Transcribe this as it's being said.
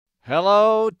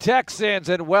Hello, Texans,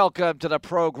 and welcome to the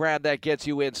program that gets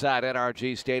you inside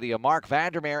NRG Stadium. Mark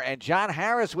Vandermeer and John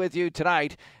Harris with you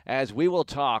tonight as we will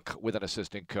talk with an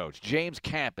assistant coach, James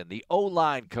Campen, the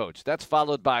O-line coach. That's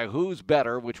followed by Who's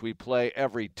Better, which we play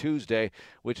every Tuesday,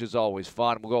 which is always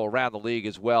fun. We'll go around the league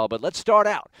as well, but let's start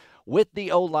out with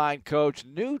the O-line coach,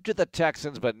 new to the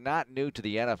Texans but not new to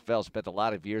the NFL. Spent a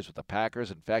lot of years with the Packers.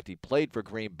 In fact, he played for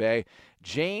Green Bay.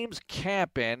 James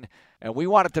Campen. And we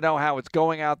wanted to know how it's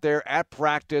going out there at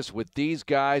practice with these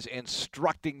guys,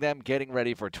 instructing them getting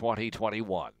ready for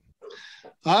 2021.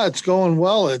 It's going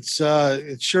well. It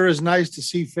sure is nice to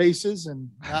see faces and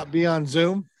not be on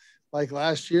Zoom like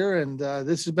last year. And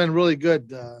this has been really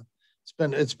good.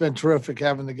 It's been terrific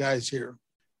having the guys here.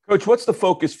 Coach, what's the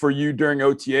focus for you during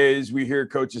OTAs? We hear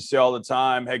coaches say all the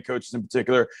time, head coaches in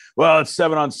particular, well, it's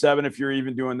 7-on-7. If you're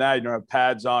even doing that, you don't have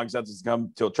pads on because that doesn't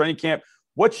come till training camp.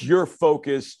 What's your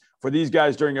focus for these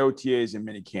guys during OTAs and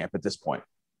minicamp at this point?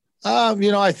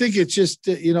 I think it's just,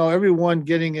 everyone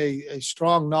getting a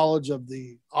strong knowledge of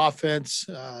the offense,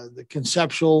 the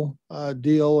conceptual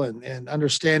deal and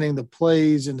understanding the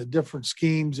plays and the different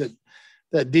schemes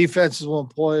that defenses will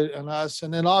employ on us.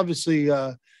 And then obviously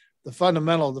the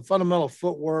fundamental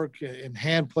footwork and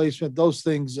hand placement, those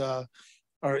things are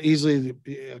easily to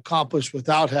be accomplished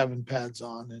without having pads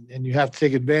on. And you have to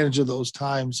take advantage of those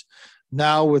times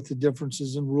now with the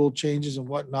differences in rule changes and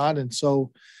whatnot. And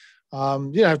so,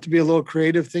 you have to be a little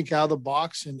creative, think out of the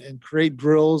box and create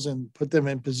drills and put them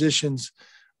in positions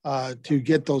to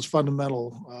get those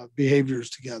fundamental behaviors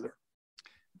together.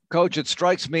 Coach, it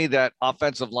strikes me that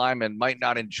offensive linemen might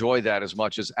not enjoy that as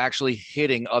much as actually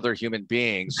hitting other human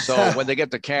beings. So when they get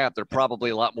to camp, they're probably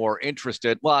a lot more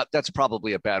interested. Well, that's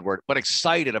probably a bad word, but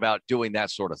excited about doing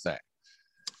that sort of thing.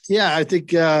 Yeah, I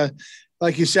think,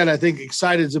 like you said, I think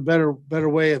excited is a better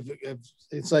way of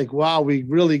it's like, wow, we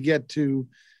really get to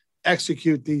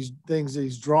execute these things,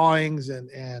 these drawings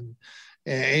and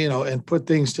put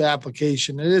things to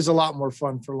application. It is a lot more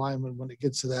fun for linemen when it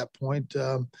gets to that point.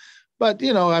 But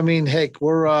heck,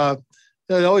 we're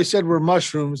they always said we're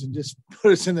mushrooms and just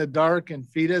put us in the dark and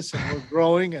feed us and we're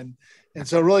growing. And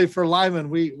so really for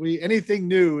linemen, we anything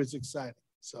new is exciting.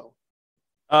 So.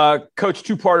 Coach,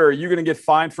 two-parter, are you going to get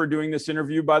fined for doing this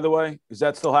interview, by the way? Does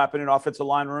that still happen in offensive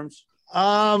line rooms?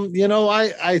 I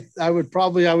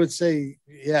would say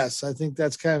yes. I think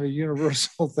that's kind of a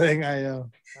universal thing.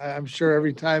 I'm sure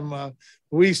every time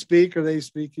we speak or they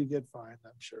speak, you get fined,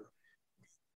 I'm sure.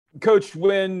 Coach,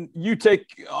 when you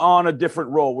take on a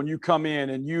different role, when you come in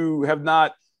and you have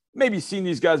not maybe seen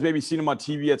these guys, maybe seen them on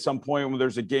TV at some point when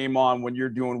there's a game on, when you're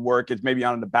doing work, it's maybe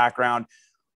on in the background,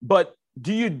 but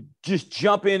do you just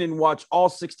jump in and watch all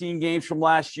 16 games from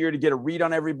last year to get a read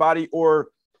on everybody? Or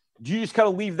do you just kind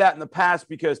of leave that in the past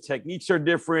because techniques are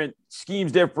different,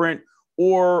 schemes different?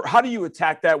 Or how do you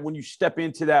attack that when you step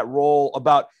into that role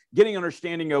about getting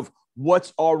understanding of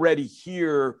what's already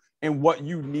here and what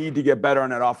you need to get better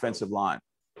on that offensive line?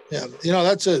 Yeah,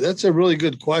 that's a really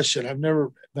good question. I've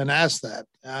never been asked that.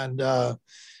 And,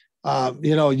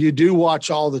 you do watch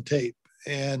all the tape.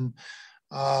 And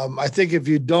I think if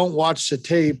you don't watch the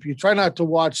tape, you try not to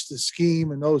watch the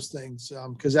scheme and those things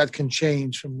because that can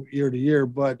change from year to year.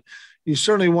 But you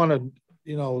certainly want to,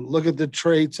 look at the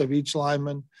traits of each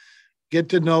lineman, get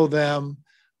to know them,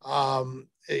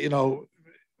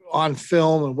 on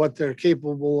film and what they're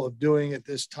capable of doing at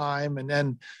this time. And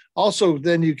then also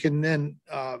you can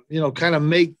kind of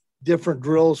make different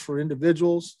drills for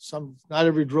individuals. Not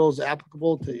every drill is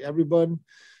applicable to everyone.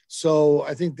 So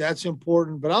I think that's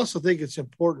important, but I also think it's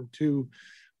important to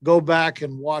go back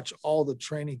and watch all the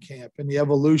training camp and the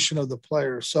evolution of the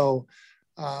player. So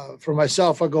for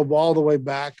myself, I go all the way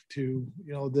back to,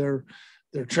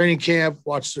 their training camp,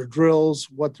 watch their drills,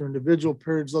 what their individual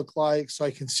periods look like. So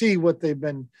I can see what they've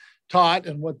been taught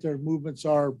and what their movements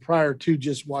are prior to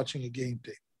just watching a game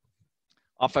tape.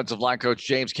 Offensive line coach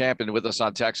James Campen with us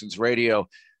on Texans Radio.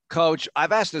 Coach,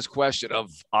 I've asked this question of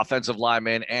offensive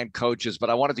linemen and coaches, but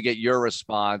I wanted to get your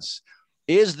response.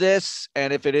 Is this,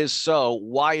 and if it is so,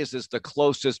 why is this the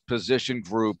closest position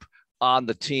group on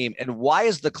the team? And why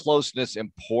is the closeness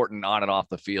important on and off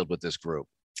the field with this group?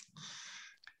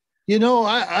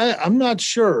 I'm not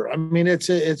sure. I mean, it's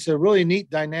a really neat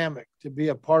dynamic to be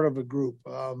a part of a group.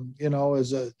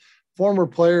 As a former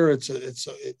player, it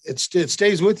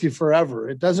stays with you forever.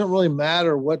 It doesn't really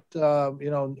matter what,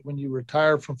 when you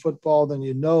retire from football, then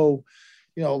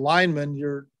lineman,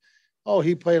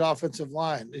 he played offensive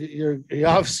line. You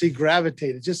obviously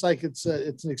gravitated, just like it's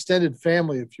an extended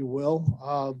family, if you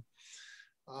will.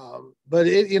 But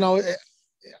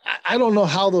I don't know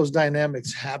how those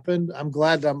dynamics happened. I'm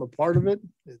glad I'm a part of it.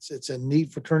 It's a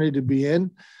neat fraternity to be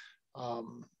in.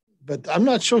 But I'm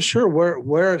not so sure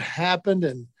where it happened.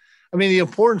 And I mean, the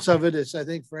importance of it is, I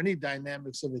think, for any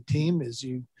dynamics of a team is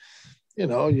you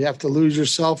have to lose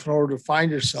yourself in order to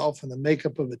find yourself in the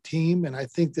makeup of a team. And I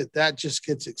think that just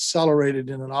gets accelerated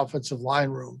in an offensive line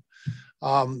room.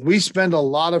 We spend a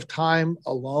lot of time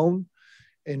alone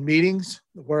in meetings,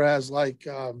 whereas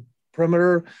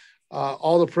perimeter,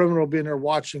 all the perimeter will be in there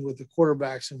watching with the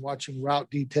quarterbacks and watching route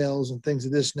details and things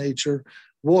of this nature.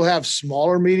 We'll have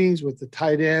smaller meetings with the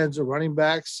tight ends or running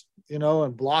backs,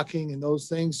 and blocking and those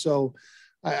things. So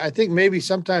I think maybe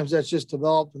sometimes that's just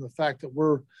developed in the fact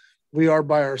that we are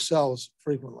by ourselves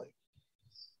frequently.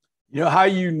 You know how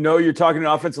you're talking to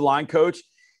an offensive line coach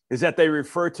is that they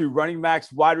refer to running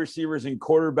backs, wide receivers, and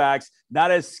quarterbacks not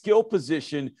as skill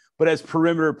position, but as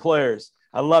perimeter players.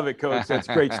 I love it, Coach. That's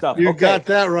great stuff. You got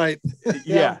that right.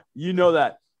 Yeah, you know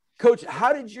that. Coach,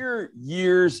 how did your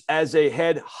years as a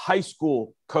head high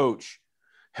school coach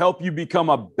help you become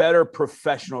a better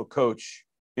professional coach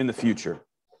in the future?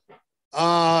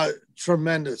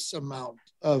 Tremendous amount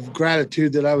of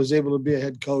gratitude that I was able to be a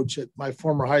head coach at my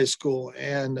former high school.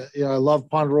 And, I love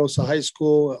Ponderosa High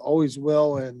School, always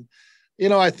will. And,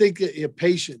 I think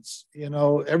patience,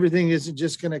 everything isn't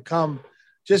just going to come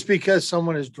just because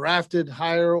someone is drafted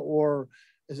higher or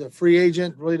is a free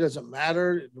agent, really doesn't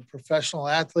matter. The professional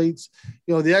athletes,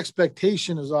 the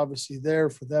expectation is obviously there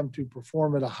for them to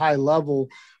perform at a high level,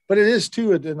 but it is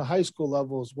too at the high school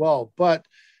level as well. But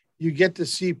you get to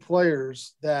see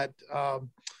players that, a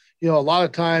lot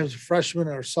of times freshman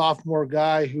or sophomore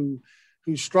guy who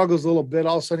struggles a little bit,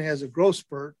 all of a sudden he has a growth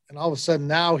spurt, and all of a sudden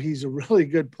now he's a really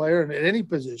good player at any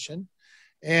position.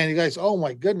 And you guys, oh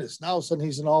my goodness, now all of a sudden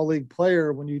he's an all-league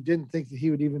player when you didn't think that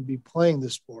he would even be playing the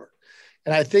sport.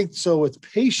 And I think so with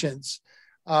patience,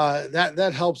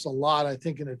 that helps a lot, I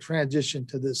think, in a transition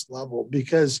to this level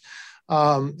because,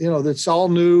 it's all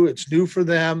new. It's new for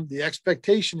them. The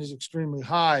expectation is extremely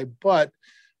high, but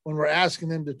when we're asking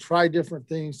them to try different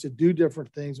things, to do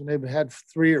different things, when they've had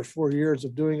 3 or 4 years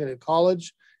of doing it at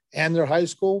college and their high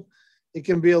school, it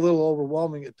can be a little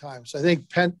overwhelming at times. So I think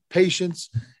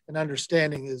patience and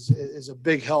understanding is a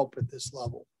big help at this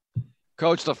level.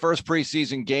 Coach, the first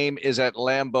preseason game is at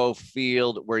Lambeau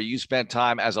Field, where you spent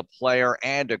time as a player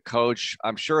and a coach.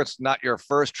 I'm sure it's not your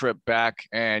first trip back,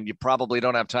 and you probably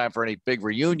don't have time for any big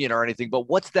reunion or anything, but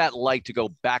what's that like to go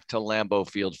back to Lambeau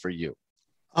Field for you?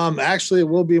 Actually, it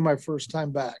will be my first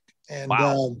time back. And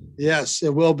wow. Yes,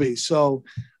 it will be. So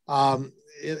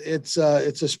it's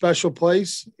a special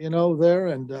place, there.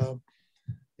 And,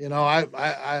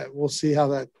 I will see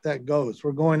how that goes.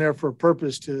 We're going there for a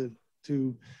purpose to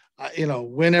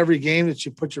win every game that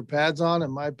you put your pads on, in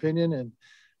my opinion,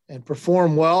 and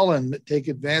perform well and take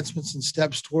advancements and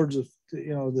steps towards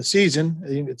the season. I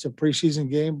think it's a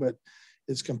preseason game, but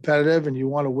it's competitive and you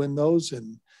want to win those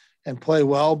and play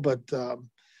well. But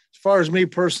as far as me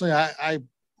personally, I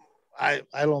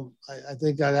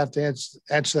think I'd have to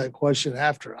answer that question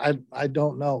after. I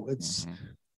don't know.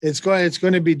 It's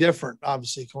going to be different,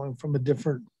 obviously, going from a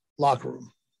different locker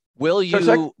room. Will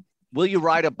you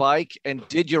ride a bike? And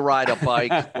did you ride a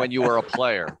bike when you were a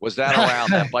player? Was that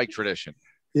around that bike tradition?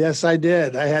 Yes, I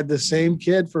did. I had the same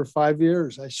kid for 5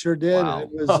 years. I sure did. Wow. It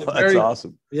was that's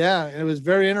awesome. Yeah, and it was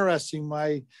very interesting.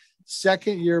 My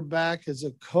second year back as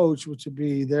a coach, which would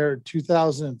be their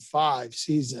 2005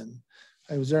 season.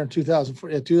 I was there in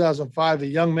 2005. A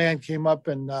young man came up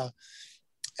and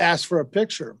asked for a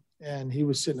picture. And he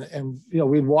was sitting, and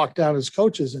we'd walk down as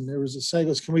coaches, and there was a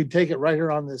saying, "Can we take it right here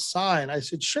on this sign?" I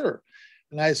said, "Sure."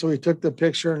 And so he took the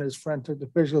picture, and his friend took the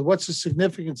picture. He goes, "What's the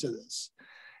significance of this?"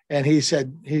 And he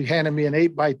said, he handed me an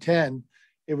 8x10.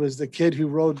 It was the kid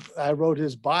I rode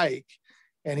his bike,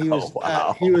 and he was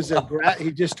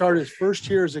he just started his first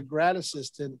year as a grad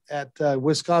assistant at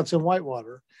Wisconsin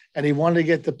Whitewater, and he wanted to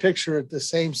get the picture at the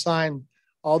same sign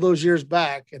all those years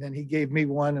back, and then he gave me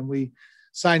one, and we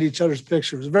signed each other's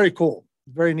pictures. Very cool.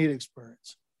 Very neat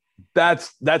experience.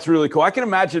 That's really cool. I can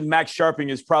imagine Max Sharping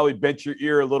has probably bent your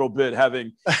ear a little bit,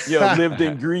 having lived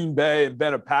in Green Bay and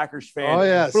been a Packers fan. Oh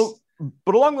yes.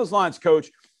 But along those lines, Coach,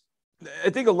 I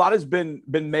think a lot has been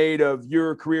made of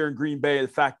your career in Green Bay, the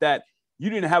fact that you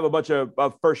didn't have a bunch of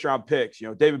first round picks.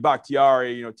 David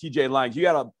Bakhtiari, TJ Lang. You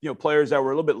got players that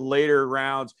were a little bit later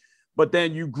rounds, but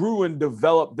then you grew and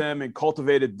developed them and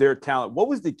cultivated their talent. What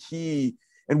was the key?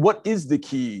 And what is the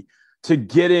key to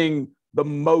getting the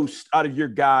most out of your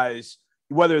guys,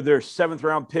 whether they're 7th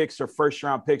round picks or 1st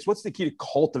round picks? What's the key to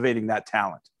cultivating that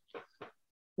talent?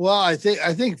 Well, I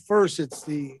think first it's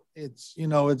the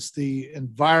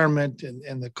environment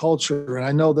and the culture. And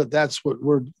I know that's what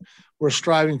we're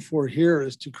striving for here,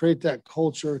 is to create that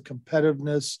culture,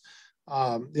 competitiveness,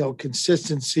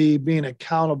 consistency, being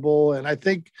accountable. And I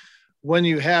think when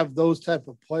you have those type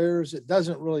of players, it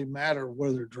doesn't really matter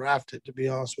where they're drafted, to be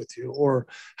honest with you, or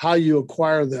how you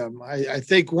acquire them. I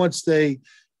think once they,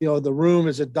 the room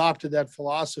has adopted that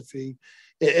philosophy,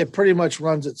 it pretty much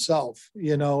runs itself,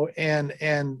 and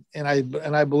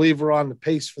I believe we're on the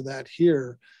pace for that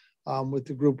here with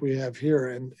the group we have here.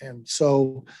 And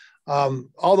so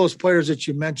all those players that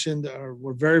you mentioned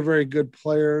were very, very good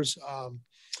players,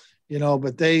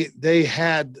 but they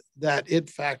had that it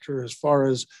factor as far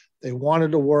as they wanted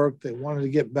to work, they wanted to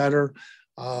get better.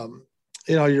 You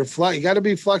got to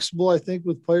be flexible, I think,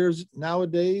 with players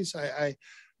nowadays.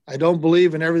 I don't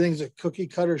believe in everything's a cookie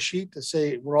cutter sheet to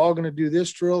say we're all going to do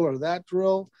this drill or that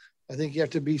drill. I think you have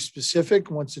to be specific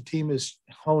once the team is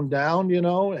honed down,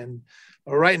 and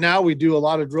right now we do a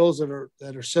lot of drills that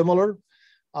are similar,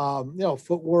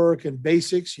 footwork and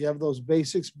basics. You have those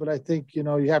basics, but I think, you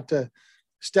have to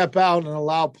step out and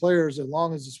allow players, as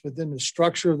long as it's within the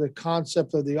structure of the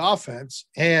concept of the offense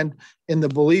and in the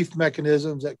belief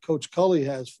mechanisms that Coach Culley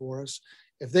has for us.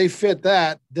 If they fit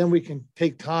that, then we can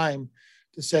take time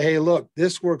to say, hey, look,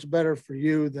 this works better for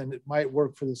you than it might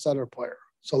work for this other player.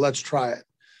 So let's try it.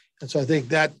 And so I think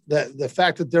that the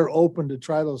fact that they're open to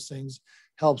try those things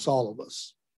helps all of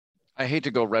us. I hate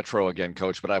to go retro again,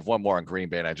 Coach, but I have one more on Green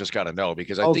Bay, and I just got to know,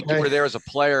 because I think you were there as a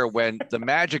player when the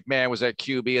Magic Man was at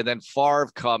QB and then Favre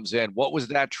comes in. What was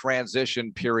that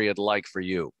transition period like for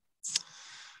you?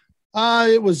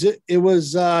 It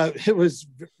was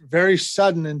very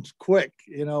sudden and quick,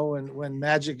 when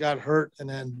Magic got hurt and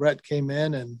then Brett came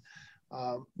in, and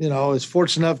I was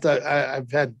fortunate enough that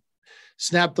I've had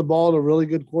snapped the ball to really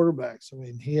good quarterbacks. I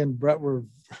mean, he and Brett were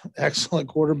excellent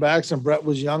quarterbacks, and Brett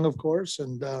was young, of course.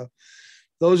 And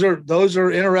those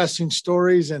are interesting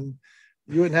stories, and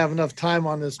you wouldn't have enough time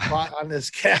on this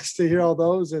cast to hear all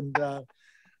those. And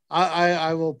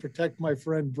I will protect my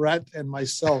friend Brett and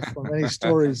myself from any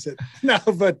stories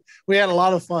but we had a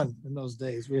lot of fun in those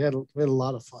days. We had a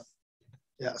lot of fun.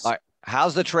 Yes. All right.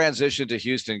 How's the transition to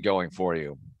Houston going for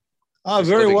you?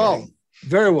 Very well.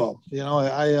 Very well.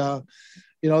 The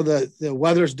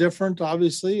weather's different,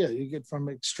 obviously. You get from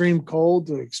extreme cold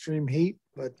to extreme heat,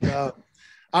 but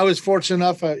I was fortunate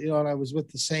enough, and I was with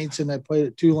the Saints and I played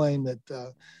at Tulane,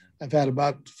 that I've had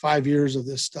about 5 years of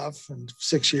this stuff and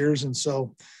 6 years. And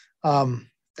so I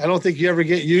don't think you ever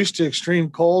get used to extreme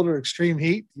cold or extreme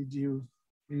heat. You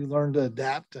learn to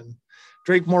adapt and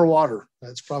drink more water.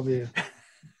 That's probably a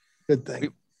good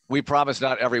thing. We promise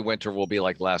not every winter will be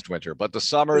like last winter, but the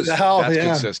summers, that's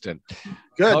consistent.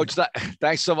 Good. Coach,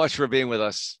 thanks so much for being with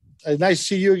us. Nice to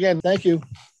see you again. Thank you.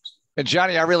 And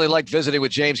Johnny, I really liked visiting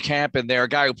with James Campen there, a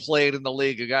guy who played in the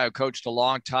league, a guy who coached a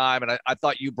long time. And I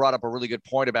thought you brought up a really good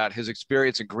point about his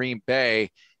experience in Green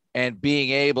Bay and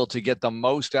being able to get the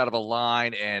most out of a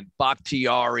line, and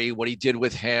Bakhtiari, what he did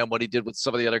with him, what he did with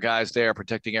some of the other guys there,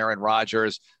 protecting Aaron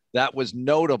Rodgers. That was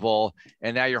notable.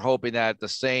 And now you're hoping that the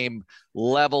same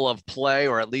level of play,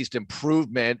 or at least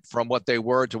improvement from what they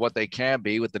were to what they can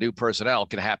be with the new personnel,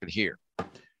 can happen here.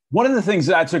 One of the things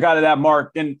that I took out of that,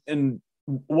 Mark, and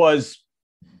was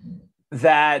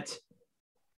that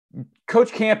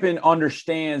Coach Campen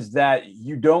understands that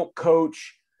you don't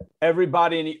coach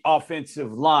everybody in the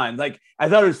offensive line. Like, I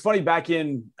thought it was funny back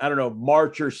in,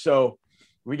 March or so,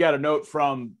 we got a note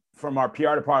from our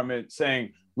PR department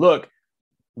saying, look,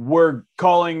 we're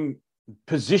calling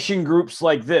position groups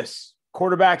like this: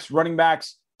 quarterbacks, running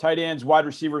backs, tight ends, wide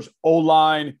receivers,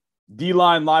 O-line,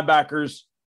 D-line, linebackers,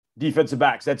 defensive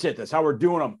backs. That's it. That's how we're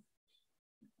doing them.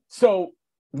 So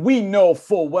we know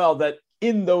full well that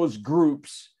in those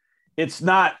groups, it's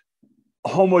not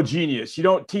homogeneous. You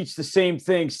don't teach the same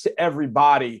things to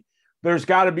everybody. There's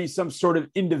got to be some sort of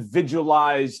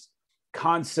individualized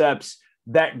concepts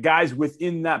that guys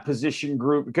within that position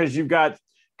group, because you've got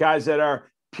guys that are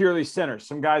purely center,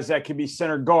 some guys that can be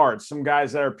center guards, some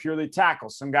guys that are purely tackle,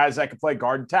 some guys that can play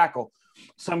guard and tackle,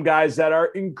 some guys that are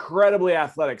incredibly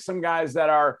athletic, some guys that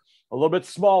are a little bit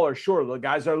smaller, shorter, the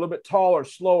guys that are a little bit taller,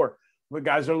 slower, the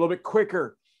guys that are a little bit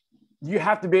quicker. You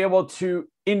have to be able to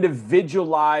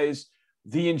individualize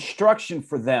the instruction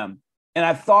for them. And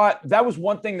I thought that was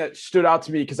one thing that stood out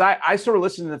to me, because I sort of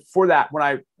listened for that when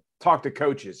I talked to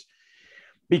coaches.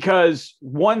 Because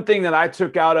one thing that I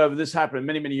took out of this happened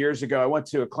many, many years ago. I went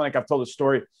to a clinic, I've told the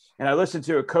story, and I listened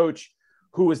to a coach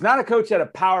who was not a coach at a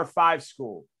Power 5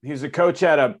 school. He was a coach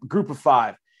at a Group of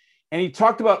 5. And he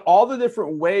talked about all the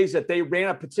different ways that they ran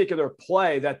a particular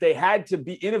play that they had to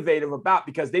be innovative about,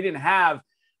 because they didn't have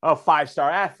a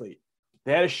 5-star athlete.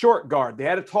 They had a short guard, they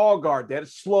had a tall guard, they had a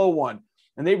slow one,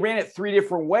 and they ran it 3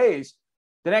 different ways.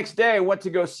 The next day I went to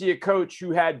go see a coach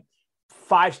who had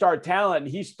 5-star talent,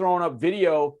 and he's throwing up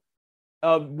video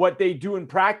of what they do in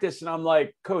practice. And I'm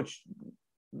like, Coach,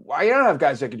 why you don't have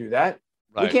guys that can do that?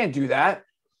 Right. We can't do that.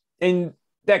 And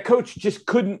that coach just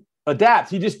couldn't adapt.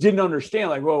 He just didn't understand.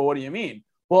 Like, well, what do you mean?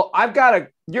 Well,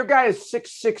 your guy is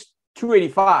 6'6",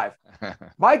 285.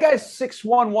 My guy's 6'1",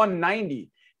 190,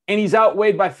 and he's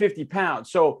outweighed by 50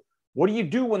 pounds. So what do you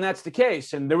do when that's the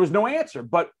case? And there was no answer.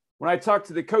 But when I talked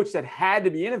to the coach that had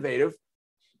to be innovative,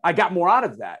 I got more out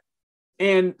of that.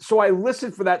 And so I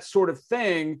listened for that sort of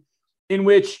thing in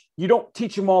which you don't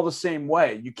teach them all the same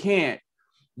way. You can't.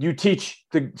 You teach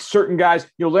the certain guys,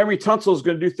 Laremy Tunsil is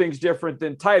going to do things different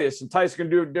than Titus, and Titus is going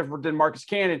to do it different than Marcus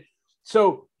Cannon.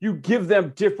 So you give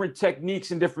them different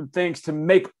techniques and different things to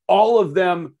make all of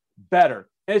them better.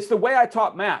 And it's the way I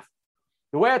taught math.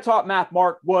 The way I taught math,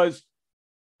 Mark, was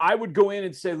I would go in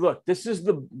and say, look, this is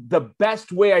the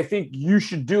best way I think you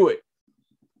should do it.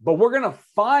 But we're going to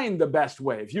find the best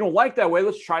way. If you don't like that way,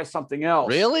 let's try something else.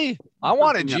 Really? I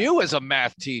wanted you as a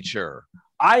math teacher.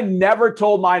 I never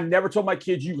told my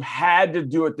kids you had to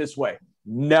do it this way.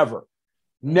 Never.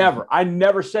 I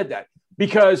never said that,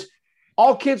 because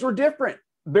all kids were different.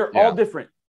 They're all different.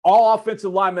 All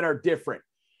offensive linemen are different.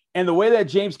 And the way that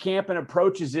James Campen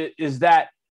approaches it is that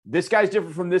this guy's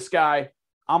different from this guy.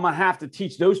 I'm going to have to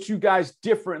teach those two guys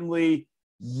differently,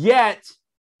 yet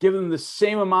give them the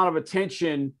same amount of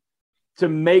attention to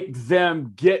make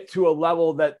them get to a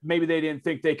level that maybe they didn't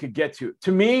think they could get to.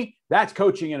 To me, that's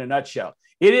coaching in a nutshell.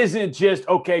 It isn't just,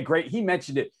 okay, great. He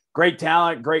mentioned it. Great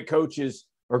talent, great coaches,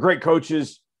 or great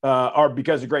coaches are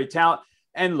because of great talent.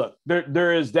 And look,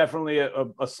 there is definitely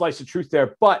a slice of truth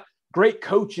there, but great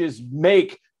coaches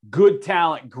make good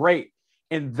talent great.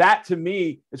 And that, to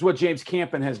me, is what James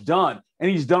Campen has done. And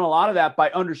he's done a lot of that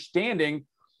by understanding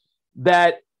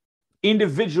that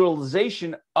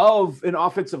individualization of an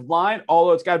offensive line,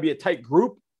 although it's got to be a tight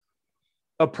group,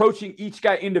 approaching each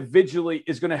guy individually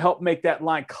is going to help make that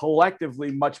line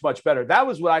collectively much, much better. That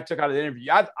was what I took out of the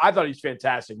interview. I thought he's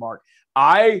fantastic, Mark.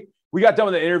 We got done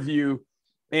with the interview,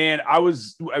 and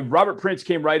Robert Prince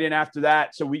came right in after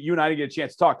that. So you and I didn't get a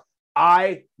chance to talk.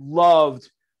 I loved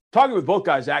talking with both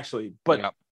guys, actually,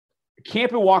 but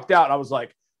Campen walked out, and I was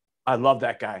like, I love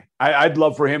that guy. I'd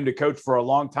love for him to coach for a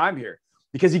long time here,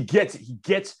 because he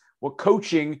gets what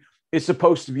coaching is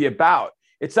supposed to be about.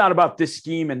 It's not about this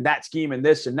scheme and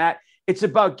this and that. It's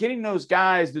about getting those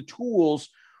guys the tools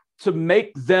to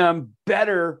make them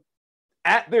better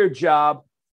at their job,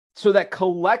 so that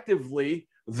collectively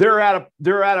they're at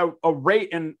a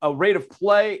rate of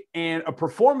play and a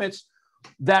performance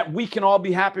that we can all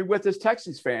be happy with as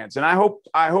Texans fans. And I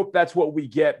hope that's what we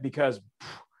get, because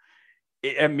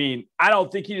I mean, I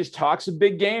don't think he just talks a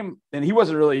big game, and he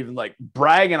wasn't really even like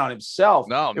bragging on himself.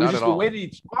 No, it was just the way that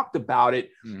he talked about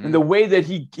it, and the way that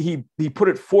he put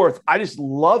it forth. I just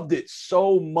loved it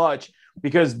so much,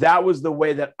 because that was the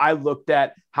way that I looked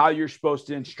at how you're supposed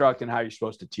to instruct and how you're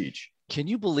supposed to teach. Can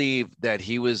you believe that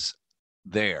he was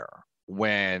there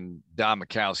when Don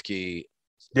Majkowski,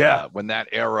 when that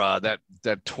era,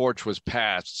 that torch was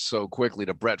passed so quickly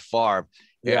to Brett Favre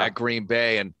at Green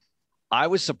Bay? And I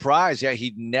was surprised.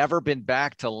 He'd never been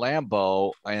back to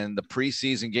Lambeau, and the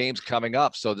preseason games coming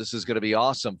up. So this is going to be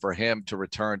awesome for him to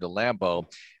return to Lambeau.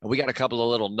 And we got a couple of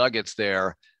little nuggets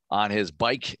there on his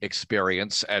bike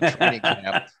experience at training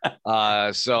camp.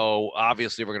 So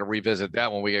obviously we're going to revisit that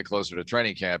when we get closer to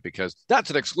training camp, because that's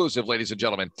an exclusive, ladies and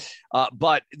gentlemen.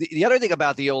 But the other thing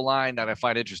about the O-line that I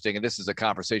find interesting, and this is a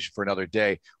conversation for another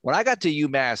day, when I got to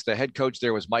UMass, the head coach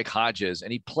there was Mike Hodges,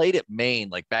 and he played at Maine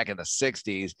like back in the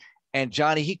 60s. And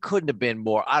Johnny, he couldn't have been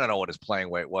more. I don't know what his playing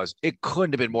weight was. It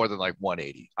couldn't have been more than like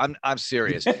 180. I'm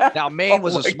serious. Now, Maine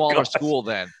was a smaller school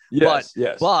then, but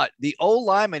the old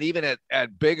linemen, even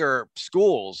at bigger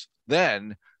schools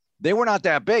then, they were not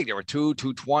that big. They were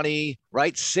 220,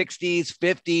 right? 60s,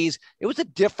 50s. It was a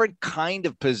different kind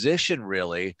of position,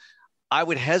 really. I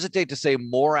would hesitate to say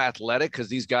more athletic, because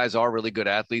these guys are really good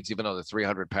athletes, even though they're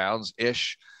 300 pounds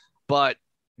ish. But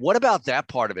what about that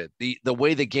part of it? The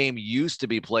way the game used to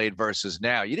be played versus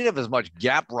now. You didn't have as much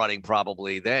gap running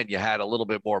probably then. You had a little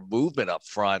bit more movement up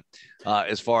front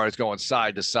as far as going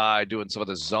side to side, doing some of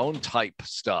the zone type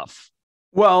stuff.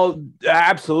 Well,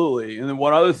 absolutely. And then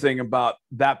one other thing about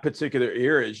that particular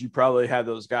era is you probably had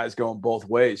those guys going both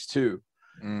ways too.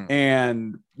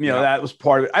 And, that was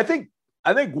part of it.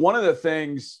 I think one of the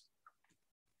things,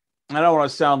 I don't want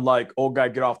to sound like old guy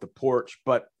get off the porch,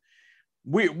 but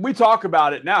we talk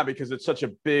about it now because it's such a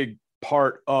big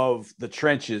part of the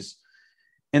trenches,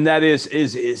 and that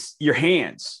is your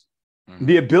hands.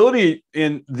 The ability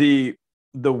in the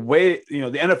way,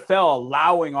 the NFL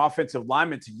allowing offensive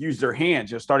linemen to use their hands,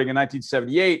 starting in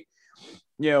 1978,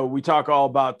 we talk all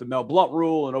about the Mel Blount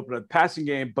rule and open up the passing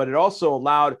game, but it also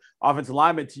allowed offensive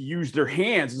linemen to use their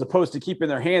hands as opposed to keeping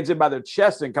their hands in by their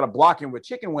chest and kind of blocking with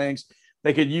chicken wings.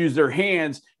 They could use their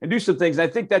hands and do some things. And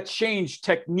I think that changed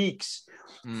techniques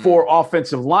for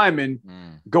offensive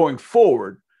linemen going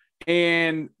forward.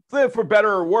 And for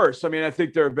better or worse, I mean, I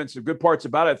think there have been some good parts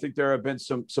about it. I think there have been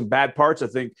some bad parts. I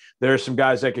think there are some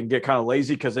guys that can get kind of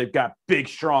lazy because they've got big,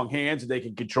 strong hands and they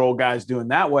can control guys doing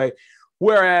that way.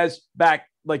 Whereas back,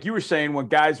 like you were saying, when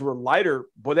guys were lighter,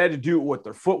 but they had to do it with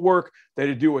their footwork, they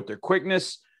had to do it with their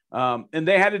quickness, and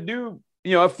they had to do,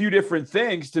 a few different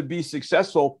things to be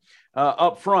successful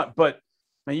up front. But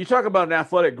man, you talk about an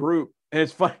athletic group, and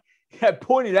it's funny. I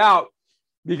pointed out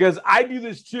because I do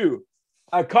this too.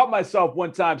 I caught myself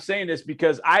one time saying this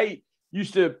because I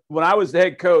used to, when I was the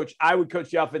head coach, I would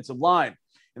coach the offensive line.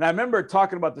 And I remember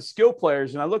talking about the skill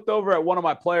players, and I looked over at one of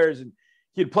my players, and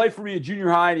he had played for me in junior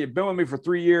high, and he had been with me for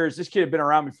 3 years. This kid had been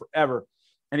around me forever.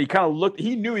 And he kind of looked,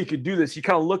 he knew he could do this. He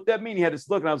kind of looked at me, and he had this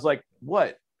look, and I was like,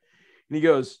 what? And he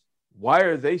goes, why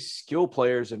are they skill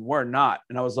players and we're not?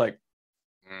 And I was like,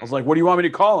 what do you want me to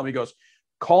call them? He goes,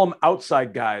 call them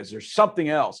outside guys or something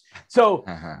else. So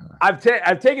I've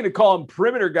taken to call them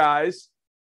perimeter guys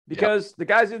because the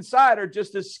guys inside are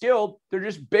just as skilled. They're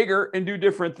just bigger and do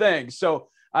different things. So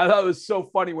I thought it was so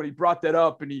funny when he brought that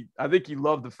up, and I think he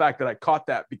loved the fact that I caught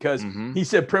that because he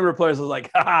said perimeter players. I was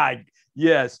like,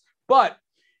 yes. But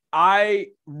I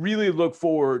really look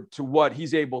forward to what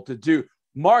he's able to do.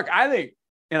 Mark, I think,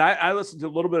 and I listened to a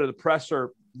little bit of the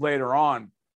presser later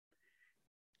on,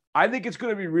 I think it's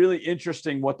going to be really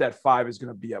interesting what that 5 is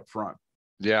going to be up front.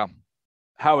 Yeah.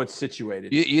 How it's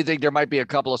situated. You think there might be a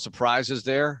couple of surprises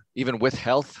there, even with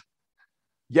health?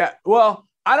 Yeah. Well,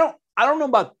 I don't know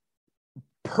about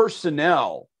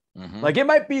personnel. Like it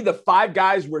might be the 5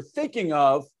 guys we're thinking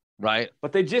of, right?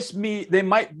 But they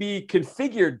might be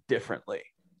configured differently.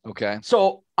 Okay.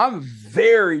 So I'm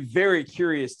very, very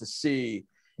curious to see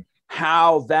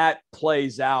how that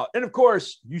plays out. And of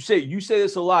course, you say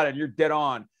this a lot, and you're dead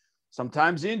on.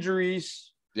 Sometimes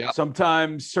injuries,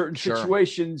 sometimes certain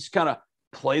situations kind of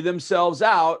play themselves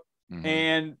out,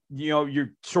 and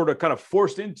you're sort of kind of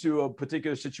forced into a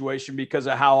particular situation because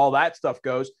of how all that stuff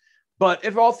goes. But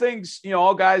if all things,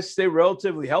 all guys stay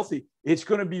relatively healthy, it's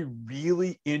going to be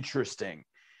really interesting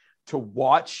to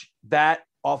watch that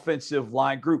offensive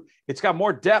line group. It's got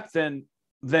more depth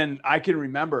than I can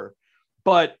remember,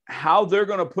 but how they're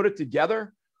going to put it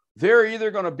together, they're either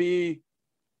going to be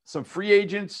some free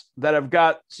agents that have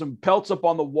got some pelts up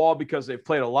on the wall because they've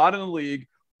played a lot in the league,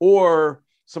 or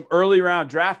some early round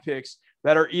draft picks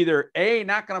that are either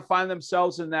not going to find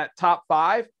themselves in that top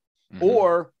 5,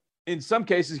 or in some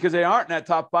cases, because they aren't in that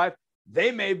top 5,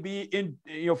 they may be in,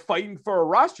 fighting for a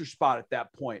roster spot at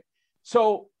that point.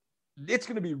 So it's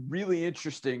going to be really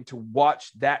interesting to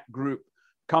watch that group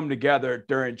come together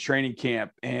during training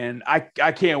camp. And I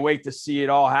can't wait to see it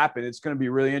all happen. It's going to be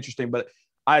really interesting, but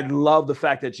I love the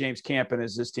fact that James Campen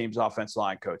is this team's offensive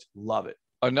line coach. Love it.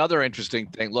 Another interesting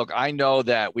thing. Look, I know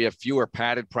that we have fewer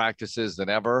padded practices than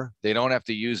ever. They don't have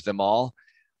to use them all.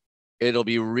 It'll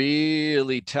be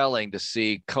really telling to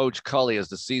see Coach Culley as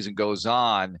the season goes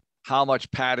on, how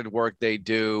much padded work they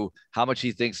do, how much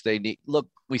he thinks they need. Look,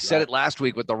 we said it last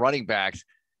week with the running backs.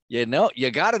 You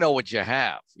got to know what you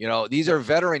have. These are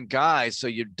veteran guys, so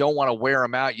you don't want to wear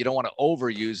them out. You don't want to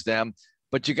overuse them,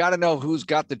 but you got to know who's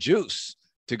got the juice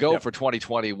to go for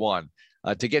 2021,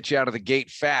 to get you out of the gate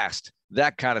fast,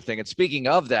 that kind of thing. And speaking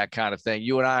of that kind of thing,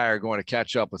 you and I are going to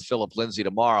catch up with Philip Lindsay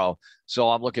tomorrow. So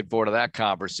I'm looking forward to that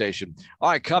conversation. All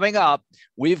right, coming up,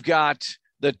 we've got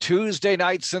the Tuesday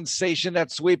night sensation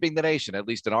that's sweeping the nation, at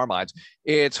least in our minds.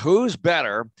 It's who's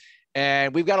better.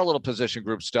 And we've got a little position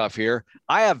group stuff here.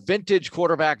 I have vintage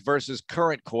quarterback versus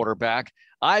current quarterback.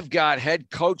 I've got head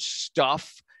coach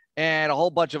stuff and a whole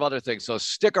bunch of other things. So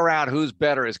stick around. Who's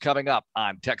Better is coming up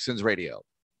on Texans Radio.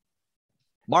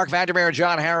 Mark Vandermeer and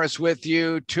John Harris with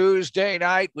you. Tuesday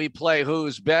night, we play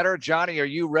Who's Better. Johnny, are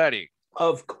you ready?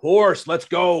 Of course. Let's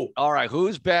go. All right.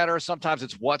 Who's better? Sometimes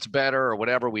it's what's better or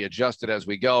whatever. We adjust it as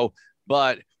we go.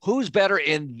 But who's better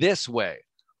in this way?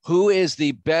 Who is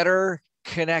the better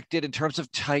connected in terms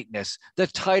of tightness, the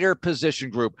tighter position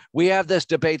group? We have this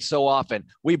debate so often.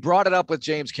 We brought it up with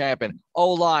James Campen.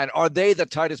 O-line, are they the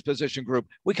tightest position group?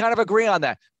 We kind of agree on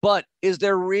that. But is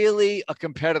there really a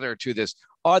competitor to this?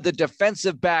 Are the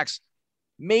defensive backs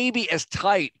maybe as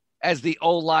tight as the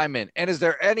O-linemen? And is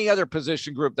there any other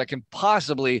position group that can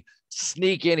possibly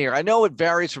sneak in here? I know it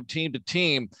varies from team to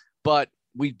team, but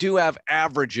we do have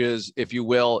averages, if you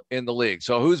will, in the league.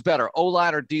 So who's better,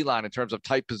 O-line or D-line in terms of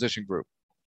tight position group?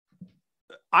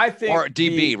 I think, or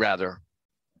DB rather.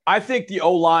 I think the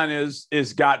O-line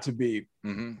is got to be.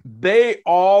 Mm-hmm. They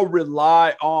all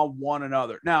rely on one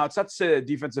another. Now, it's not to say that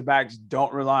defensive backs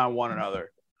don't rely on one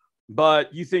another,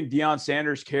 but you think Deion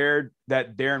Sanders cared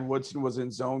that Darren Woodson was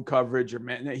in zone coverage? Or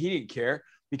man, he didn't care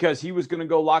because he was going to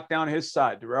go lock down his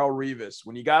side, Darrelle Revis.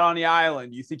 When he got on the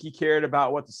island, you think he cared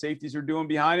about what the safeties are doing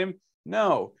behind him?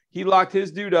 No, he locked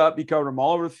his dude up. He covered him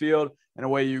all over the field, and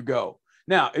away you go.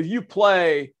 Now, if you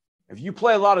play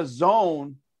a lot of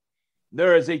zone,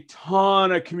 there is a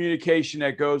ton of communication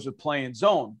that goes with playing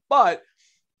zone, but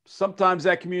sometimes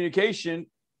that communication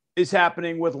is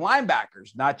happening with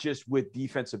linebackers, not just with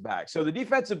defensive backs. So the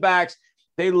defensive backs,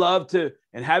 they love to,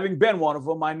 and having been one of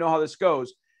them, I know how this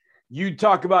goes. You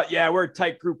talk about, yeah, we're a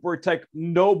tight group, we're tight.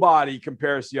 Nobody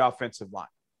compares to the offensive line.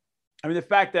 I mean, the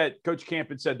fact that Coach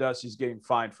Campen said to us he's getting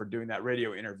fined for doing that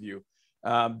radio interview,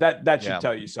 that should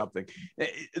tell you something.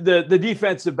 The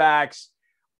defensive backs,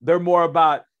 they're more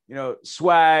about,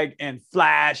 swag and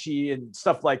flashy and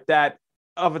stuff like that.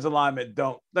 Offensive linemen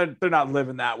they're not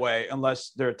living that way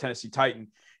unless they're a Tennessee Titan.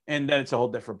 And then it's a whole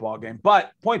different ballgame.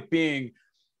 But point being,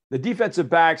 the defensive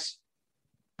backs,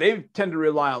 they tend to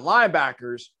rely on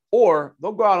linebackers, or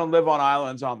they'll go out and live on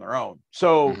islands on their own.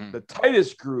 So the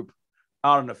tightest group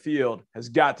out on the field has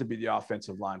got to be the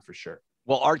offensive line for sure.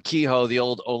 Well, Art Kehoe, the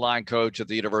old O-line coach at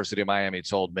the University of Miami,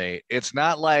 told me it's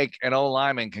not like an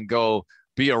O-lineman can go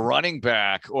be a running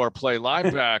back or play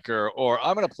linebacker or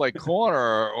I'm going to play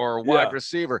corner or wide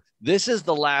receiver. This is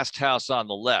the last house on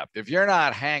the left. If you're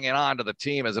not hanging on to the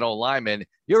team as an O-lineman,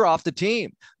 you're off the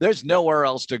team. There's nowhere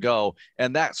else to go.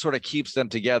 And that sort of keeps them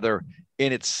together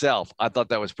in itself. I thought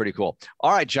that was pretty cool.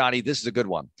 All right, Johnny, this is a good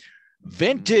one.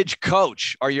 Vintage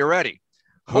coach. Are you ready?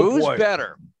 Who's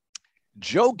better,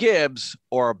 Joe Gibbs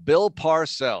or Bill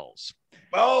Parcells?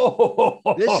 Oh,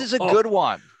 this is a good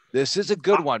one. This is a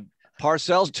good one.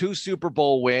 Parcells, 2 Super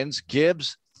Bowl wins,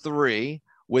 Gibbs 3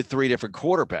 with 3 different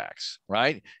quarterbacks,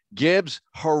 right? Gibbs,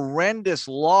 horrendous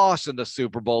loss in the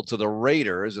Super Bowl to the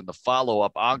Raiders in the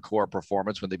follow-up encore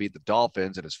performance when they beat the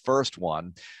Dolphins in his first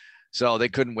one. So they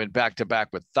couldn't win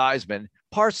back-to-back with Theismann.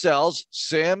 Parcells,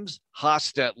 Sims,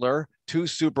 Hostetler, 2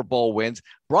 Super Bowl wins,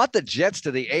 brought the Jets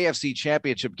to the AFC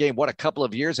Championship game, a couple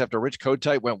of years after Rich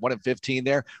Kotite went 1-15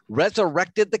 there,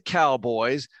 resurrected the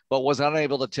Cowboys, but was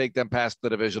unable to take them past the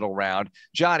divisional round.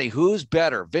 Johnny, who's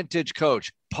better, vintage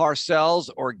coach, Parcells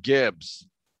or Gibbs?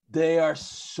 They are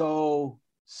so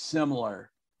similar.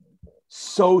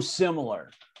 So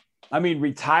similar. I mean,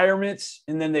 retirements,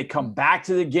 and then they come back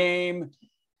to the game.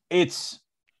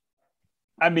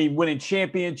 Winning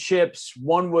championships.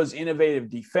 One was innovative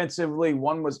defensively.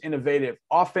 One was innovative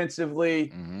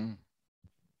offensively. Mm-hmm.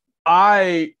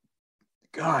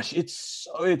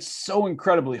 It's so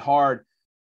incredibly hard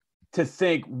to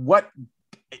think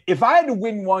if I had to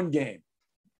win one game,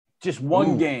 just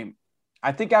one game,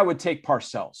 I think I would take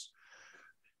Parcells.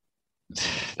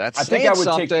 I think I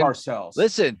would take Parcells.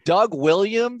 Listen, Doug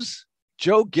Williams,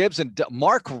 Joe Gibbs, and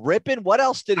Mark Rippon. What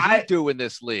else did he do in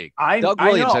this league? Doug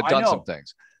Williams had done some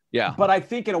things. Yeah. But I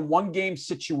think in a one-game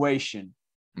situation,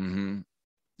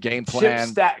 game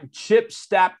plan, chip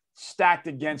stacked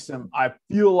against him, I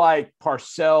feel like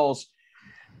Parcells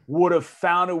would have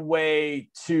found a way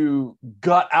to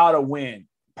gut out a win.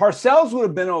 Parcells would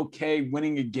have been okay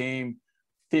winning a game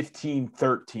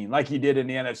 15-13 like he did in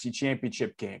the NFC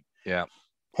Championship game. Yeah.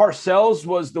 Parcells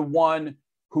was the one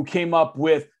who came up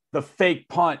with the fake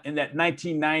punt in that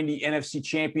 1990 NFC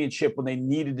Championship when they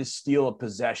needed to steal a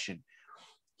possession.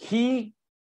 And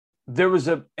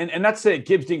not to say that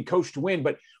Gibbs didn't coach to win,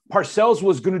 but Parcells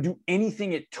was going to do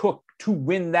anything it took to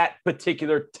win that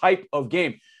particular type of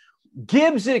game.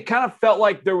 Gibbs, it kind of felt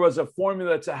like there was a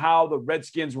formula to how the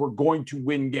Redskins were going to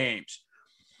win games.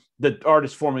 The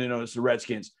artist formerly known as the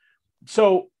Redskins.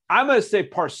 So I'm going to say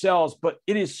Parcells, but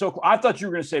it is so cool. I thought you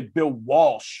were going to say Bill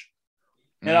Walsh.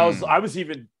 And I was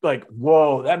even like,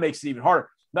 whoa, that makes it even harder.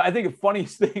 But I think the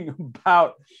funniest thing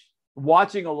about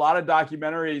watching a lot of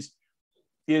documentaries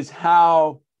is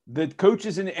how the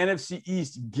coaches in the NFC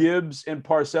East, Gibbs and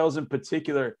Parcells in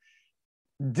particular,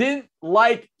 didn't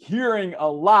like hearing a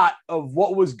lot of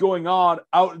what was going on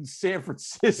out in San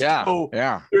Francisco.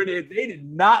 Yeah. They did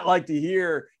not like to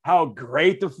hear how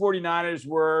great the 49ers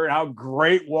were and how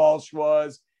great Walsh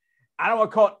was. I don't want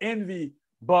to call it envy,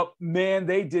 but man,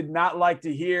 they did not like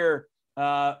to hear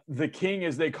the king,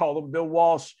 as they call him, Bill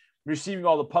Walsh, receiving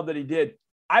all the pub that he did.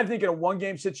 I think in a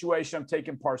one-game situation, I'm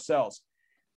taking Parcells.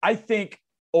 I think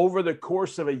over the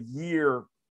course of a year,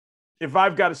 if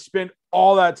I've got to spend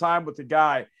all that time with the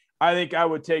guy, I think I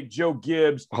would take Joe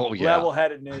Gibbs,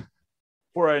 level-headedness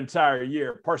for an entire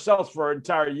year. Parcells for an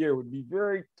entire year would be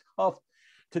very tough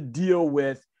to deal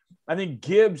with. I think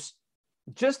Gibbs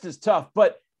just as tough,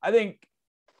 but I think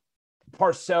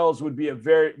Parcells would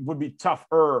be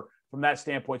tougher from that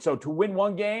standpoint. So to win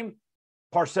one game,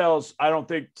 Parcells, I don't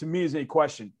think to me is any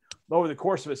question. Over the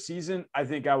course of a season, I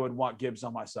think I would want Gibbs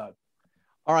on my side.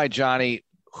 All right, Johnny,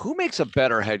 who makes a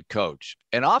better head coach,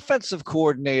 an offensive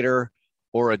coordinator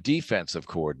or a defensive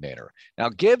coordinator? Now,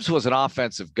 Gibbs was an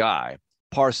offensive guy.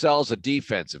 Parcells a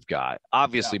defensive guy.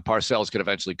 Obviously, Parcells could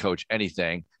eventually coach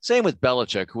anything. Same with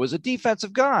Belichick, who was a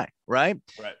defensive guy, right?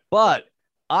 Right. But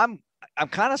I'm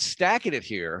kind of stacking it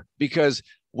here because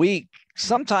we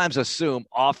sometimes assume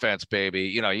offense, baby.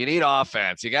 You know, you need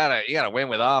offense. You gotta win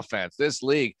with offense. This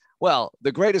league. Well,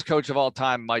 the greatest coach of all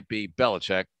time might be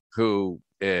Belichick, who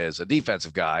is a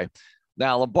defensive guy.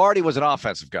 Now, Lombardi was an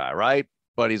offensive guy, right?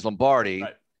 But he's Lombardi,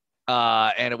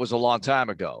 right. And it was a long time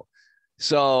ago.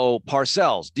 So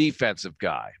Parcells, defensive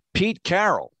guy. Pete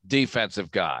Carroll, defensive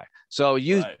guy. So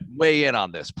you weigh in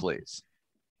on this, please.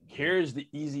 Here's the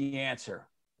easy answer.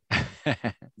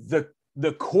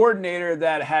 The coordinator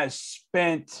that has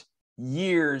spent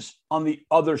years on the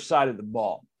other side of the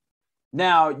ball.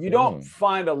 Now, you don't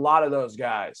find a lot of those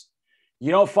guys.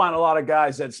 You don't find a lot of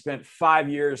guys that spent 5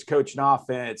 years coaching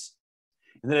offense,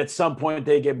 and then at some point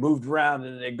they get moved around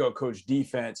and they go coach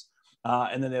defense,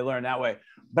 and then they learn that way.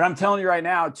 But I'm telling you right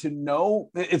now, to know,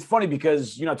 it's funny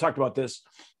because, you know, I talked about this.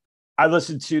 I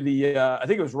listened to I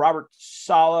think it was Robert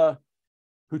Saleh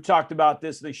who talked about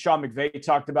this. I think Sean McVay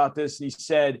talked about this, and he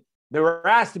said they were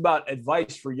asked about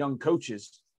advice for young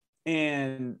coaches.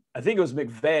 And I think it was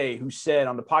McVay who said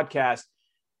on the podcast,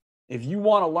 if you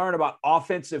want to learn about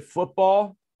offensive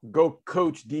football, go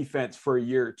coach defense for a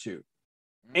year or two,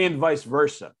 and vice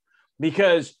versa,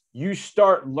 because you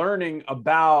start learning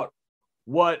about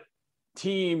what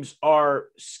teams are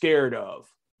scared of.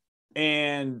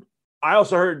 And I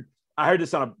also heard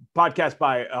this on a podcast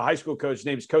by a high school coach. His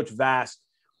name is Coach Vass.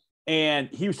 And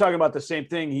he was talking about the same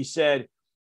thing. He said,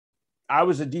 I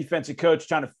was a defensive coach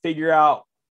trying to figure out,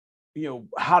 you know,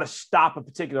 how to stop a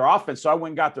particular offense. So I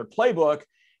went and got their playbook.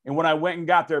 And when I went and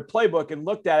got their playbook and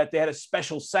looked at it, they had a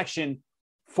special section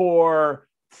for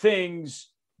things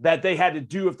that they had to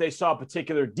do if they saw a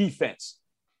particular defense.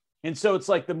 And so it's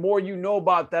like the more you know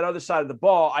about that other side of the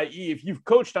ball, i.e., if you've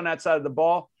coached on that side of the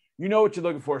ball, you know what you're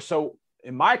looking for. So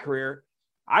in my career,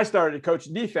 I started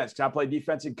coaching defense because I played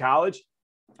defense in college.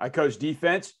 I coached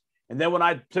defense. And then when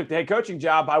I took the head coaching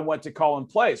job, I went to calling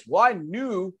plays. Well, I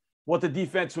knew what the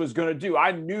defense was going to do.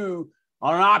 I knew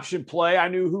on an option play, I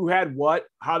knew who had what,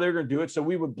 how they were going to do it. So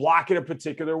we would block it a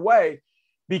particular way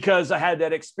because I had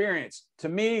that experience. To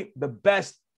me, the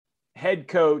best head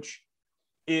coach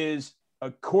is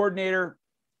a coordinator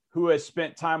who has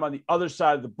spent time on the other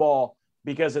side of the ball,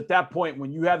 because at that point,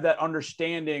 when you have that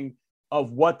understanding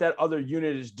of what that other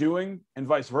unit is doing and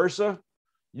vice versa,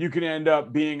 you can end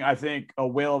up being, I think, a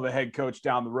whale of a head coach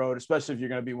down the road, especially if you're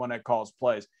going to be one that calls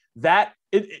plays.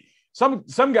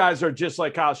 Some guys are just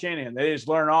like Kyle Shanahan. They just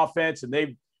learn offense and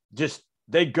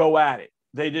they go at it.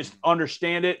 They just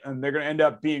understand it, and they're going to end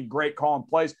up being great calling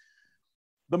plays.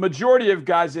 The majority of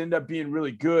guys that end up being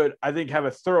really good, I think, have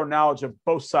a thorough knowledge of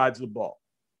both sides of the ball.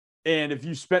 And if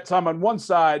you spent time on one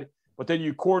side, but then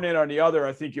you coordinate on the other,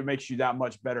 I think it makes you that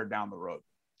much better down the road.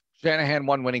 Shanahan,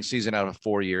 one winning season out of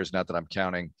 4 years, not that I'm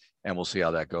counting, and we'll see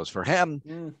how that goes for him.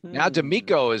 Mm-hmm. Now,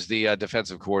 D'Amico is the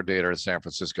defensive coordinator in San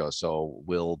Francisco, so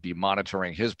we'll be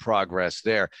monitoring his progress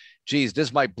there. Geez,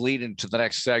 this might bleed into the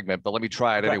next segment, but let me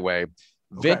try it anyway.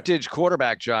 Vintage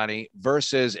quarterback, Johnny,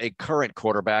 versus a current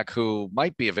quarterback who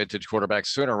might be a vintage quarterback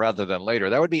sooner rather than later.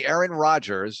 That would be Aaron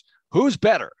Rodgers. Who's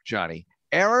better, Johnny?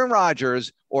 Aaron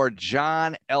Rodgers or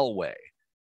John Elway?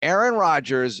 Aaron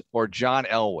Rodgers or John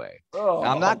Elway? Now,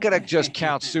 I'm not going to just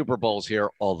count Super Bowls here,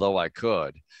 although I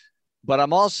could. But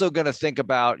I'm also going to think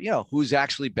about, who's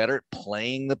actually better at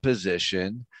playing the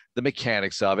position, the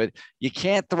mechanics of it. You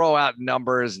can't throw out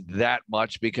numbers that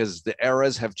much because the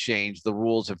eras have changed. The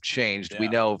rules have changed. Yeah. We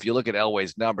know if you look at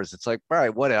Elway's numbers, it's like, all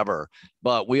right, whatever.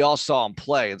 But we all saw him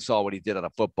play and saw what he did on a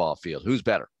football field. Who's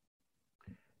better?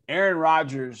 Aaron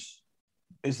Rodgers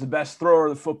is the best thrower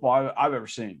of the football I've ever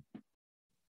seen.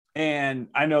 And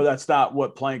I know that's not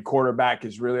what playing quarterback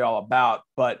is really all about,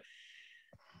 but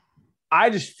I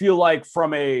just feel like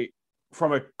from a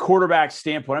quarterback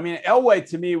standpoint, I mean, Elway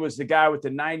to me was the guy with the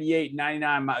 98,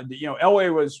 99,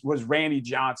 Elway was Randy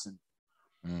Johnson.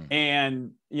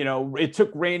 And, it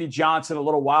took Randy Johnson a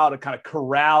little while to kind of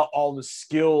corral all the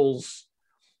skills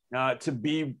to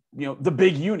be, the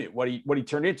big unit, what he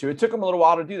turned into. It took him a little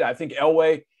while to do that. I think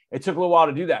Elway, it took a little while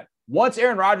to do that. Once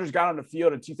Aaron Rodgers got on the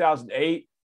field in 2008,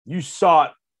 you saw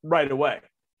it right away.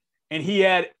 And he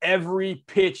had every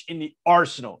pitch in the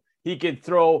arsenal. He could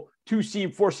throw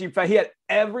 2-seam, 4-seam. He had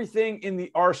everything in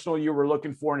the arsenal you were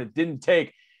looking for, and it didn't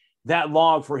take that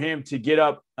long for him to get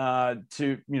up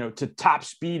to top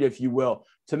speed, if you will.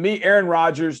 To me, Aaron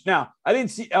Rodgers. Now, I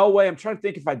didn't see Elway. I'm trying to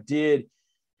think if I did.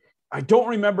 I don't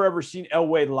remember ever seeing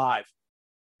Elway live.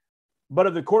 But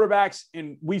of the quarterbacks,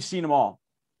 and we've seen them all,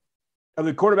 of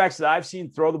the quarterbacks that I've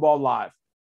seen throw the ball live,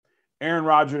 Aaron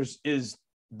Rodgers is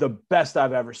the best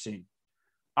I've ever seen.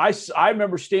 I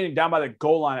remember standing down by the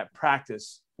goal line at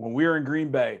practice when we were in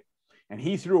Green Bay, and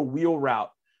he threw a wheel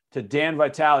route to Dan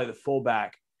Vitale, the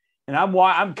fullback. And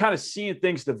I'm kind of seeing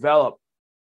things develop.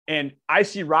 And I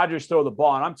see Rodgers throw the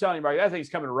ball, and I'm telling you, Mark, that thing's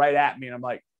coming right at me. And I'm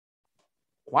like,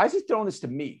 why is he throwing this to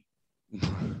me?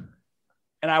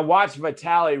 And I watched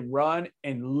Vitale run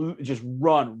and just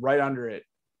run right under it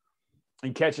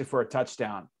and catch it for a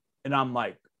touchdown. And I'm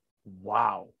like,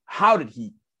 wow, how did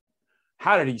he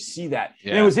see that?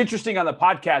 Yeah. And it was interesting on the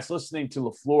podcast listening to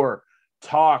LaFleur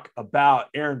talk about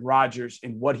Aaron Rodgers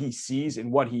and what he sees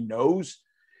and what he knows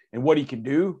and what he can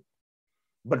do.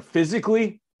 But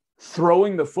physically,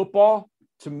 throwing the football,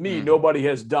 to me, nobody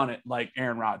has done it like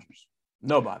Aaron Rodgers.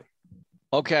 Nobody.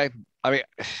 Okay. I mean,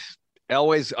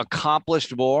 Elway's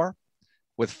accomplished more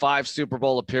with 5 Super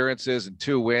Bowl appearances and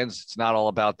 2 wins. It's not all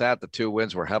about that. The 2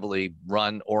 wins were heavily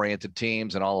run-oriented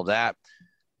teams and all of that.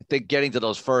 I think getting to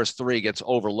those first 3 gets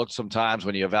overlooked sometimes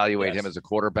when you evaluate him as a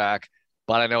quarterback.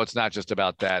 But I know it's not just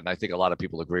about that, and I think a lot of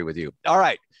people agree with you. All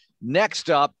right. Next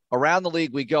up, around the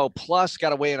league we go. Plus, got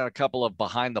to weigh in on a couple of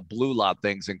behind the blue lot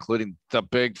things, including the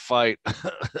big fight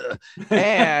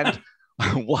and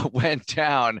what went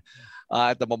down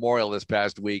at the Memorial this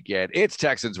past weekend. It's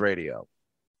Texans Radio.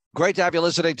 Great to have you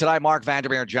listening tonight. Mark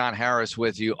Vandermeer, John Harris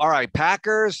with you. All right,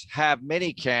 Packers have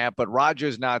mini camp, but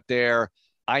Rodgers not there.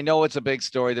 I know it's a big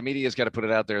story. The media's got to put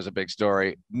it out there as a big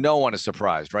story. No one is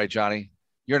surprised, right, Johnny?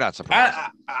 You're not surprised.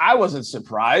 I wasn't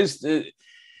surprised.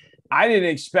 I didn't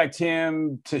expect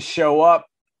him to show up.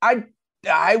 I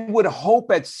would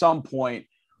hope at some point,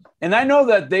 and I know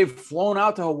that they've flown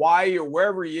out to Hawaii or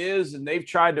wherever he is, and they've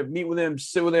tried to meet with him,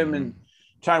 sit with him, and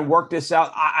try and work this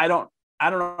out. I don't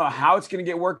know how it's going to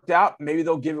get worked out. Maybe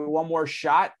they'll give it one more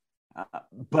shot.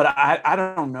 But I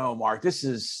don't know, Mark. This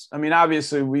is, I mean,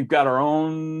 obviously we've got our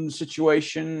own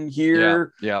situation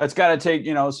here. Yeah. That's got to take,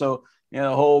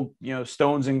 the whole,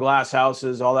 stones and glass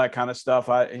houses, all that kind of stuff.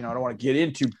 I don't want to get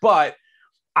into, but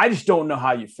I just don't know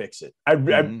how you fix it. I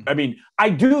mean, I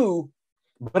do,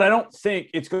 but I don't think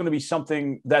it's going to be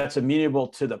something that's amenable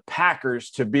to the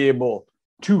Packers to be able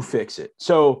to fix it.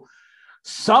 So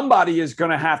somebody is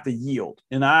going to have to yield.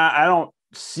 And I don't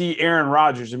see Aaron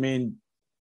Rodgers. I mean,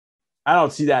 I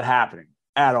don't see that happening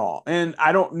at all. And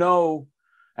I don't know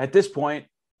at this point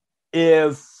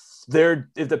if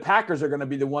the Packers are going to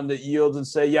be the one that yields and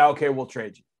say, yeah, okay, we'll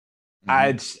trade you.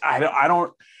 I just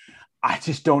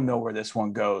don't know where this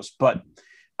one goes, but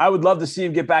I would love to see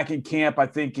him get back in camp. I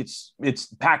think it's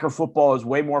Packer football is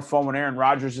way more fun when Aaron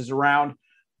Rodgers is around,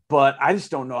 but I just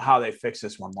don't know how they fix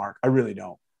this one, Mark. I really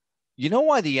don't. You know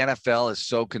why the NFL is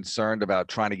so concerned about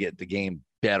trying to get the game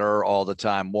better all the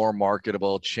time, more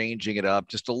marketable, changing it up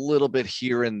just a little bit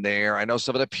here and there? I know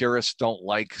some of the purists don't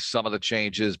like some of the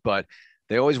changes, but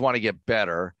they always want to get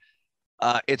better.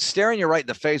 It's staring you right in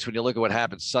the face when you look at what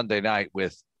happened Sunday night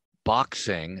with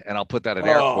boxing, and I'll put that in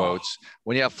air quotes,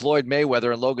 when you have Floyd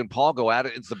Mayweather and Logan Paul go at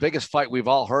it. It's the biggest fight we've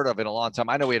all heard of in a long time.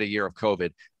 I know we had a year of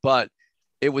COVID, but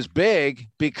it was big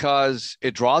because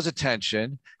it draws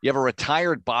attention. You have a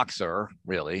retired boxer,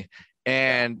 really,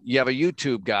 and you have a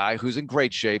YouTube guy who's in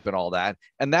great shape and all that,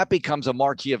 and that becomes a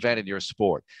marquee event in your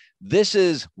sport. This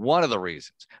is one of the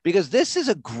reasons, because this is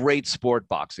a great sport,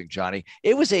 boxing, Johnny.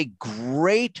 It was a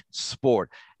great sport.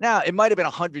 Now, it might have been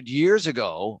 100 years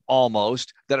ago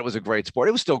almost that it was a great sport.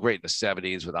 It was still great in the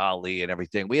 70s with Ali and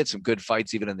everything. We had some good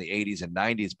fights even in the 80s and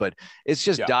 90s, but it's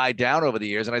just died down over the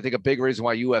years. And I think a big reason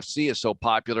why UFC is so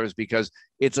popular is because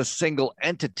it's a single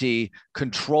entity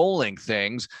controlling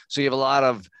things. So you have a lot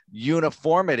of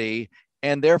uniformity,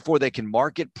 and therefore they can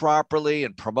market properly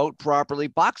and promote properly.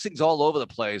 Boxing's all over the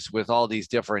place with all these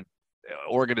different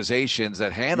organizations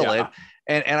that handle it.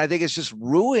 And I think it's just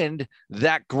ruined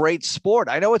that great sport.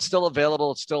 I know it's still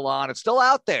available. It's still on. It's still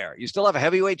out there. You still have a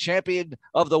heavyweight champion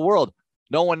of the world.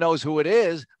 No one knows who it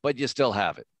is, but you still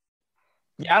have it.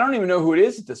 Yeah, I don't even know who it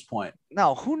is at this point.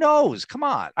 No, who knows? Come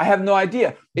on. I have no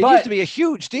idea. It used to be a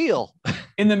huge deal.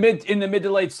 in the mid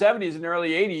to late 70s and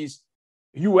early 80s,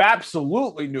 you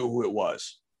absolutely knew who it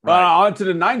was. Right. On to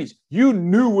the 90s. You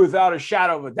knew without a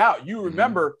shadow of a doubt. You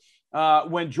remember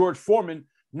when George Foreman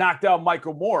knocked out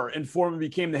Michael Moore and Foreman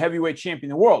became the heavyweight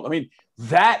champion of the world. I mean,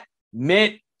 that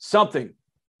meant something.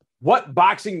 What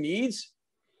boxing needs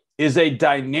is a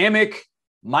dynamic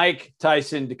Mike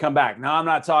Tyson to come back. Now, I'm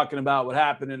not talking about what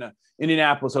happened in a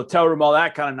Indianapolis hotel room, all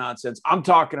that kind of nonsense. I'm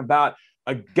talking about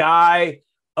a guy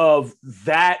of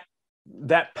that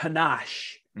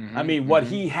panache. Mm-hmm, I mean, what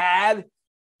he had,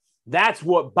 that's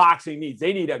what boxing needs.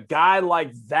 They need a guy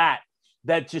like that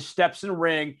just steps in the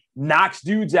ring, knocks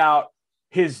dudes out.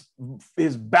 His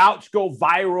bouts go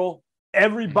viral.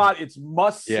 Everybody, it's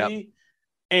must see.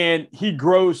 And he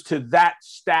grows to that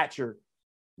stature.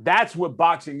 That's what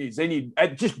boxing needs. They need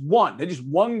just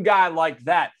one guy like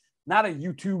that, not a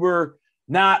YouTuber,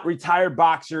 not retired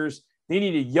boxers. They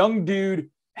need a young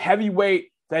dude, heavyweight,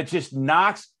 that just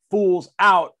knocks fools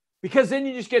out, because then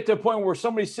you just get to a point where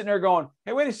somebody's sitting there going,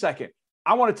 hey, wait a second.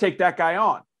 I want to take that guy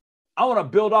on. I want to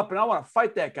build up and I want to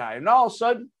fight that guy. And all of a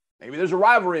sudden, maybe there's a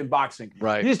rivalry in boxing.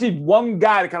 Right. You just need one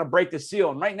guy to kind of break the seal.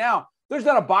 And right now, there's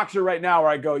not a boxer right now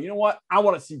where I go, you know what? I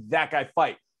want to see that guy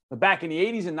fight. But back in the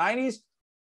 80s and 90s,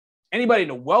 anybody in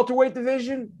the welterweight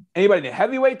division, anybody in the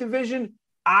heavyweight division,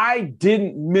 I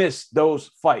didn't miss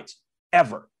those fights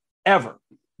ever.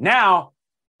 Now,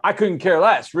 I couldn't care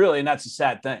less, really, and that's a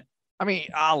sad thing. I mean,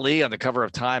 Ali on the cover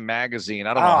of Time magazine,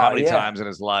 I don't know how many times in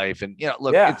his life. And,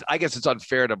 look, I guess it's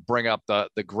unfair to bring up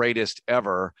the greatest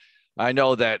ever. I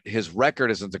know that his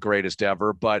record isn't the greatest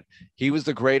ever, but he was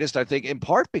the greatest, I think, in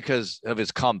part because of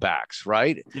his comebacks,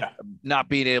 right? Yeah. Not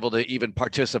being able to even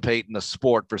participate in the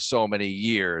sport for so many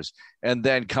years, and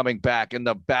then coming back in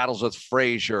the battles with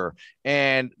Frazier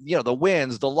and, the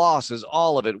wins, the losses,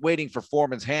 all of it, waiting for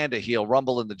Foreman's hand to heal,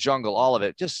 Rumble in the Jungle, all of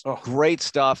it. Just great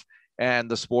stuff.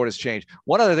 And the sport has changed.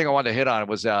 One other thing I wanted to hit on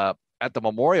was at the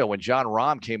Memorial when John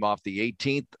Rahm came off the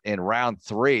 18th in round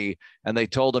 3 and they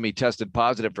told him he tested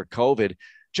positive for COVID.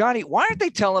 Johnny, why aren't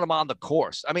they telling him on the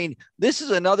course? I mean, this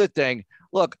is another thing.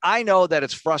 Look, I know that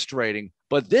it's frustrating,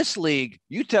 but this league,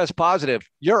 you test positive,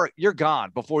 you're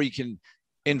gone before you can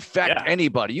infect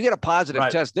anybody. You get a positive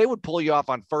test, they would pull you off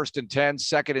on 1st and 10,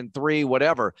 2nd and 3,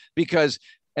 whatever,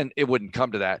 and it wouldn't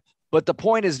come to that. But the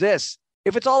point is this.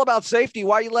 If it's all about safety,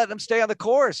 why are you letting him stay on the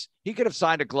course? He could have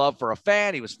signed a glove for a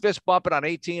fan. He was fist bumping on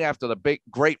 18 after the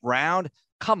great round.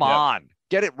 Come on,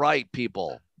 get it right,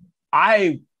 people.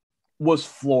 I was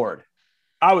floored.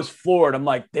 I'm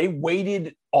like, they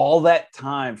waited all that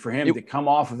time for him to come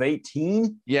off of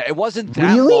 18? Yeah, it wasn't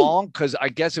that long because I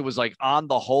guess it was like on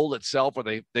the hole itself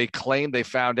where they claimed they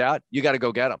found out. You got to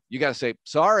go get him. You got to say,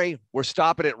 sorry, we're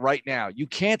stopping it right now. You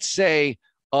can't say,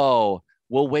 oh,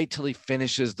 we'll wait till he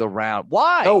finishes the round.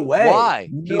 Why? No way. Why?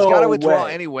 He's got to withdraw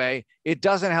anyway. It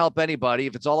doesn't help anybody.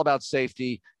 If it's all about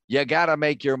safety, you got to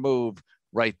make your move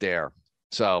right there.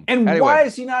 So, anyway, why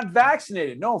is he not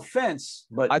vaccinated? No offense,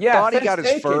 but I thought he got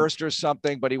his first or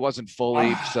something, but he wasn't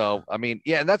fully. So, I mean,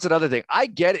 and that's another thing. I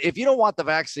get it. If you don't want the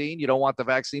vaccine, you don't want the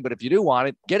vaccine. But if you do want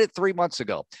it, get it 3 months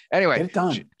ago. Anyway, get it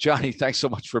done. Johnny, thanks so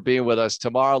much for being with us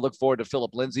tomorrow. Look forward to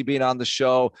Philip Lindsay being on the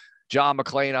show. John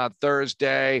McClain on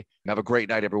Thursday. Have a great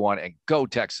night, everyone, and go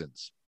Texans.